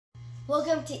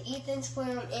Welcome to Ethan's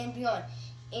Playroom and Beyond.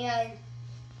 And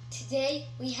today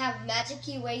we have Magic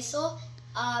Eraser.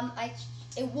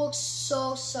 It works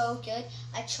so good.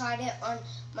 I tried it on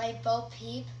my Bo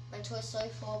Peep, my Toy Story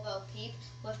 4 Bo Peep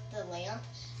with the lamp,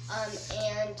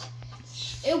 and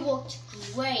it worked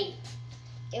great.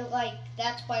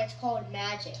 That's why it's called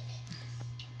Magic,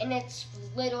 and it's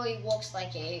literally works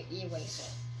like an eraser.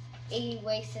 It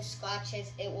erases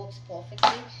scratches. It works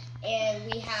perfectly. And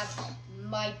we have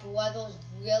my brother's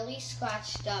really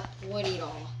scratched up Woody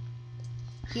doll.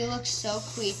 He looks so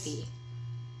creepy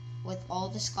with all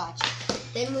the scratches.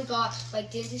 Then we got my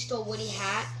Disney Store Woody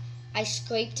hat. I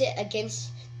scraped it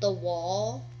against the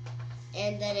wall,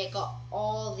 and then it got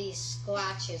all these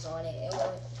scratches on it.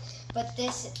 But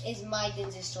this is my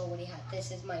Disney Store Woody hat.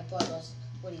 This is my brother's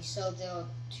Woody. So they're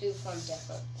two from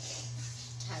different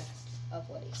types of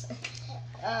Woodies.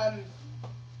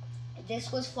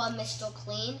 This was from Mr.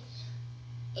 Clean,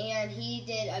 and he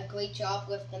did a great job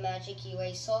with the Magic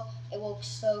Eraser. It works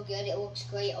so good. It works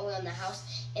great around the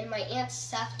house. And my Aunt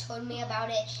Seth told me about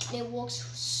it, and it works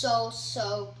so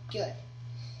good.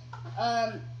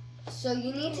 So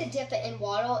you need to dip it in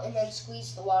water and then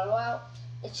squeeze the water out.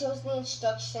 It shows the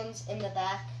instructions in the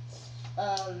back.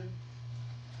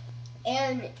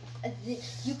 And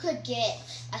you could get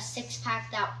a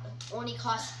 6-pack that only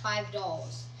costs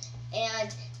 $5.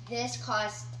 And this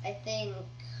cost, I think,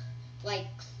 like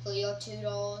 $3 or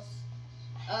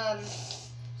 $2.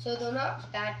 So they're not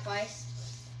bad price,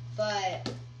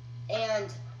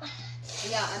 and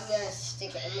yeah, I'm gonna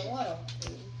stick it in the water.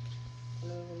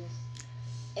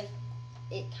 If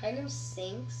it kind of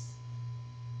sinks,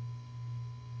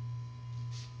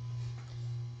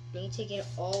 you need to get it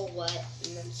all wet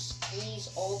and then squeeze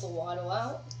all the water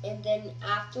out. And then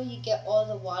after you get all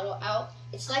the water out,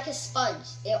 it's like a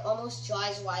sponge. It almost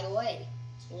dries right away.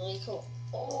 It's really cool.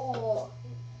 Oh,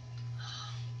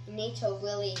 you need to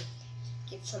really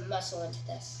get some muscle into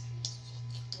this.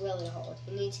 Really hard.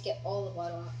 You need to get all the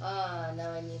water out.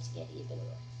 Now I need to get even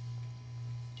more.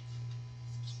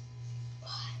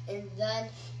 And then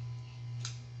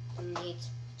I need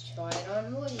to try it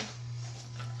on Woody.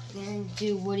 We're going to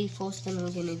do Woody first, then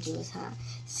we're going to do his hat.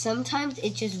 Sometimes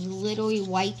it just literally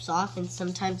wipes off, and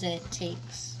sometimes it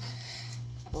takes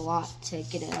a lot to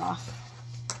get it off.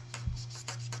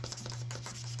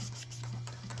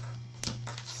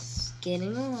 It's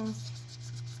getting off.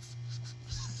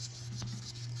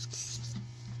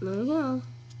 There we go.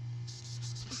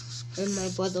 And my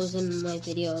brother's in my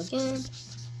video again.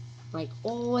 Like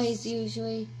always,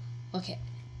 usually. Okay,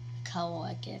 the color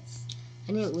it gets.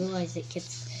 I didn't realize it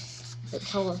gets the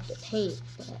color of the paint,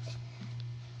 but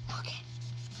okay.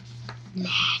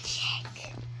 Magic.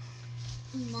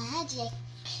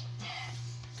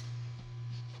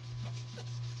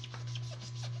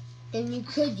 And you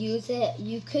could use it,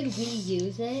 you could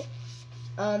reuse it,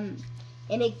 and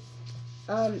it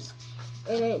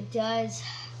does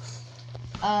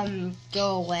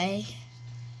go away.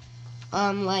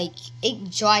 Like,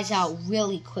 it dries out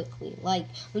really quickly. Like,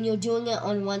 when you're doing it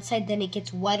on one side, then it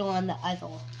gets wetter on the other.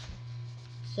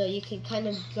 So you can kind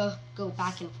of go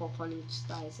back and forth on each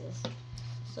sizes.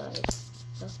 So.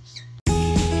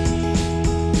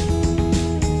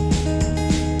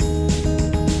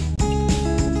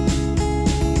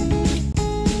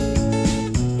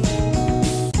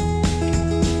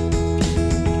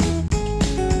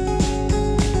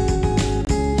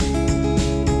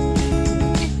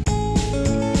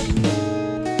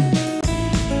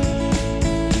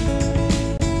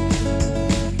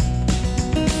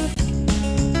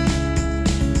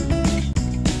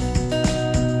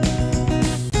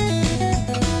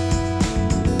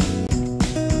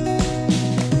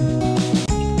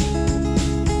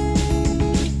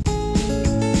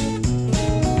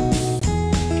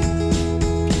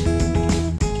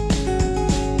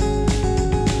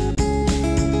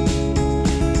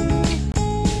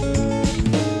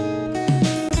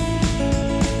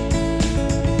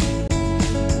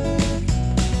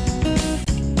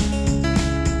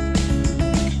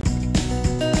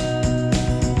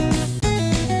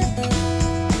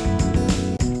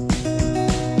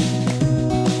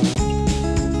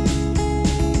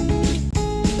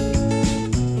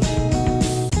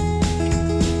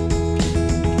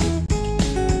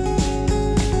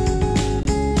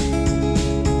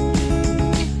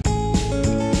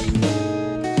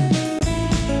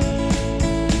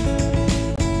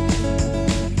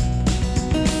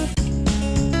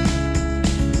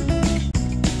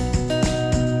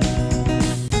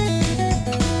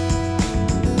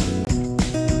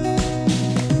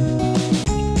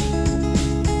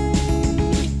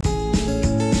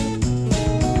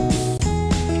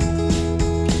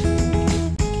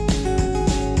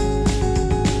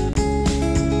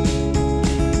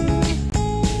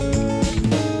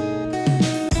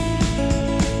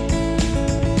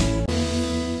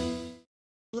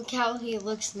 how he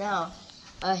looks now.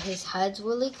 His head's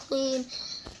really clean.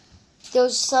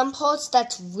 There's some parts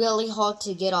that's really hard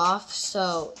to get off,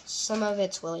 so some of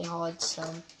it's really hard.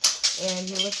 And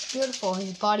he looks beautiful.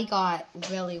 His body got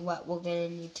really wet. We're gonna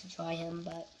need to dry him,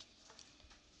 but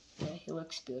yeah, he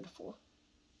looks beautiful.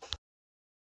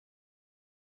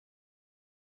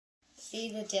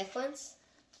 See the difference?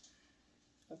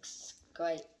 Looks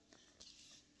great.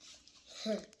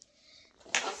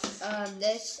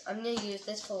 I'm gonna use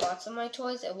this for lots of my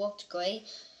toys. It worked great.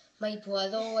 My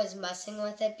brother was messing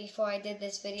with it before I did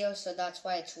this video, so that's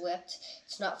why it's ripped.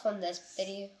 It's not from this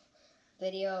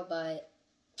video, but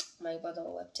my brother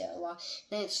ripped it a lot.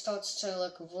 Then it starts to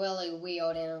look really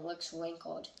weird and it looks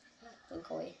wrinkly.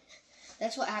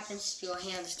 That's what happens to your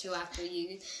hands too after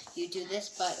you do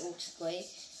this, but it looks great.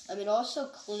 It also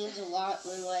cleans a lot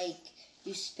when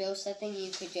you spill something. You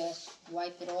could just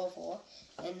wipe it over,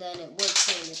 and then it would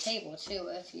clean the table too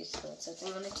if you spilled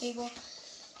something on the table.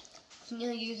 I'm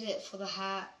gonna use it for the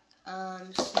hat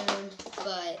soon,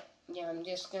 but yeah, I'm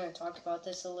just gonna talk about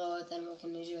this a little, then we're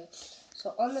gonna do it.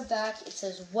 So on the back it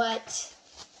says wet,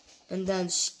 and then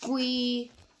squeeze.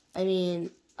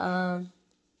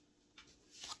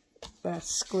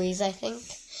 Squeeze, I think,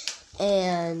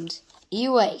 and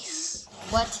erase.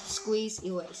 Wet, squeeze,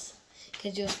 erase.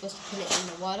 Because you're supposed to put it in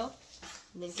the water,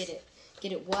 and then get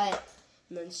it wet,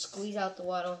 and then squeeze out the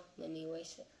water, and then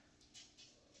erase it.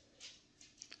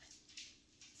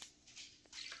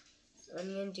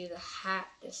 I'm going to do the hat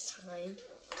this time.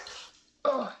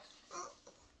 Oh.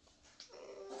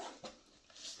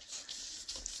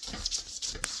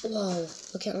 Whoa,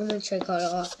 okay, I'm going to try to cut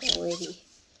it off already.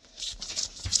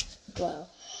 Wow.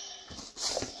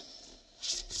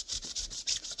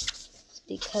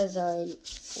 Because I'm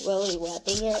really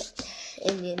rubbing it,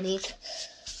 and you need to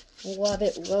rub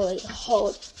it really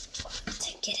hard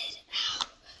to get it out.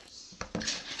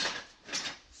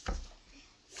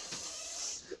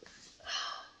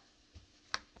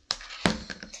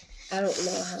 I don't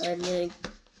know how I'm going to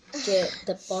get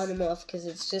the bottom off because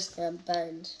it's just going to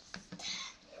bend.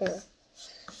 Here.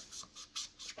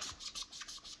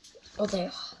 Oh,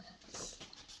 there.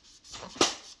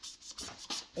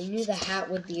 I knew the hat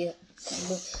would be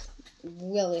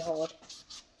really hard.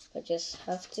 I just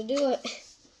have to do it.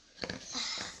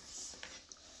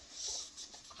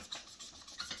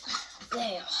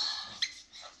 There.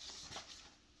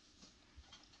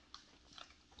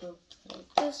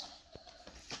 Like this.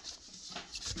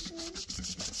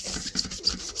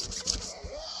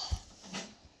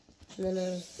 And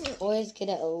then I always get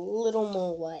it a little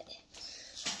more wet.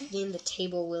 Getting the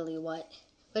table really wet.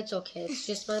 But it's okay, it's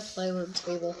just my playroom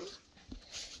table.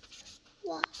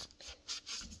 What?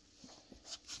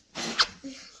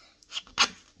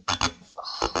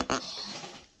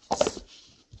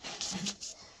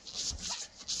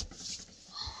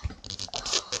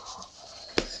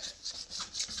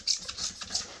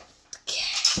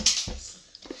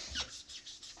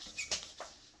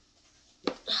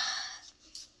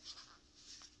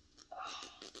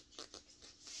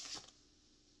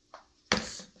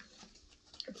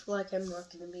 I feel like I'm not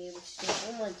going to be able to do it.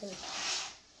 Oh my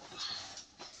goodness.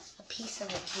 A piece of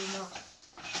it came off.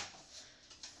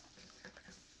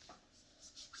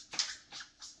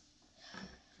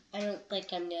 I don't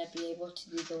think I'm going to be able to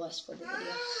do the rest for the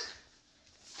video.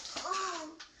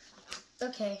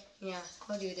 Okay, yeah,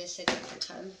 I'll do this a different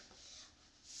time.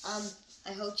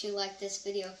 I hope you liked this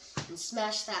video, and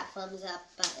smash that thumbs up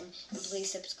button, and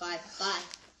please subscribe. Bye.